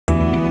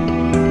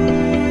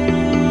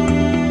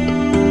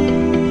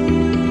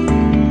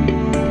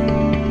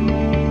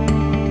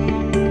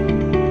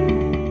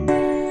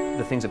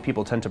that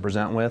people tend to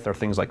present with are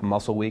things like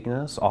muscle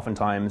weakness,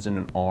 oftentimes in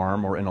an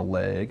arm or in a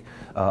leg.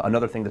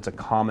 Another thing that's a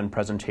common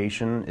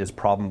presentation is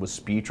problem with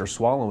speech or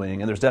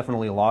swallowing, and there's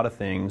definitely a lot of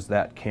things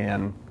that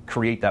can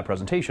create that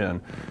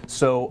presentation.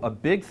 So a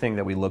big thing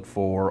that we look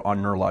for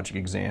on neurologic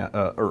exam,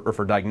 or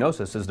for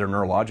diagnosis, is their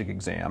neurologic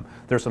exam.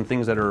 There's some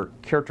things that are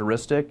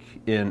characteristic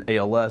in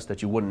ALS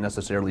that you wouldn't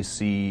necessarily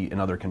see in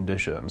other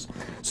conditions.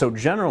 So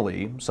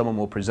generally, someone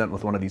will present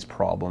with one of these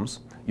problems.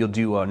 You'll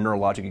do a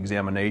neurologic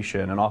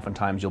examination, and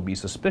oftentimes you'll be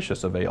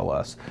suspicious of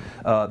ALS.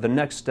 The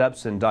next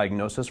steps in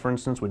diagnosis, for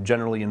instance, would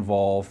generally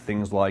involve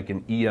things like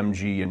an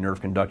EMG and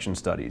nerve conduction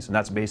studies, and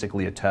that's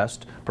basically a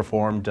test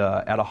performed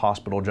at a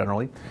hospital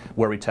generally,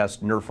 where we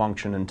test nerve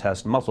function and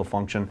test muscle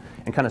function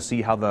and kind of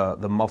see how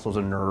the muscles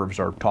and nerves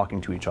are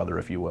talking to each other,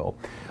 if you will.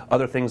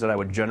 Other things that I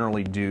would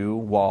generally do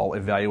while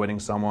evaluating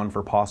someone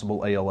for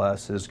possible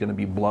ALS is going to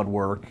be blood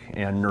work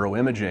and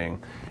neuroimaging,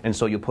 and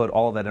so you put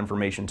all of that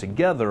information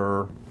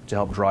together to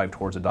help drive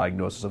towards a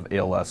diagnosis of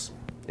ALS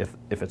if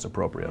it's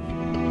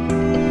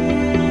appropriate.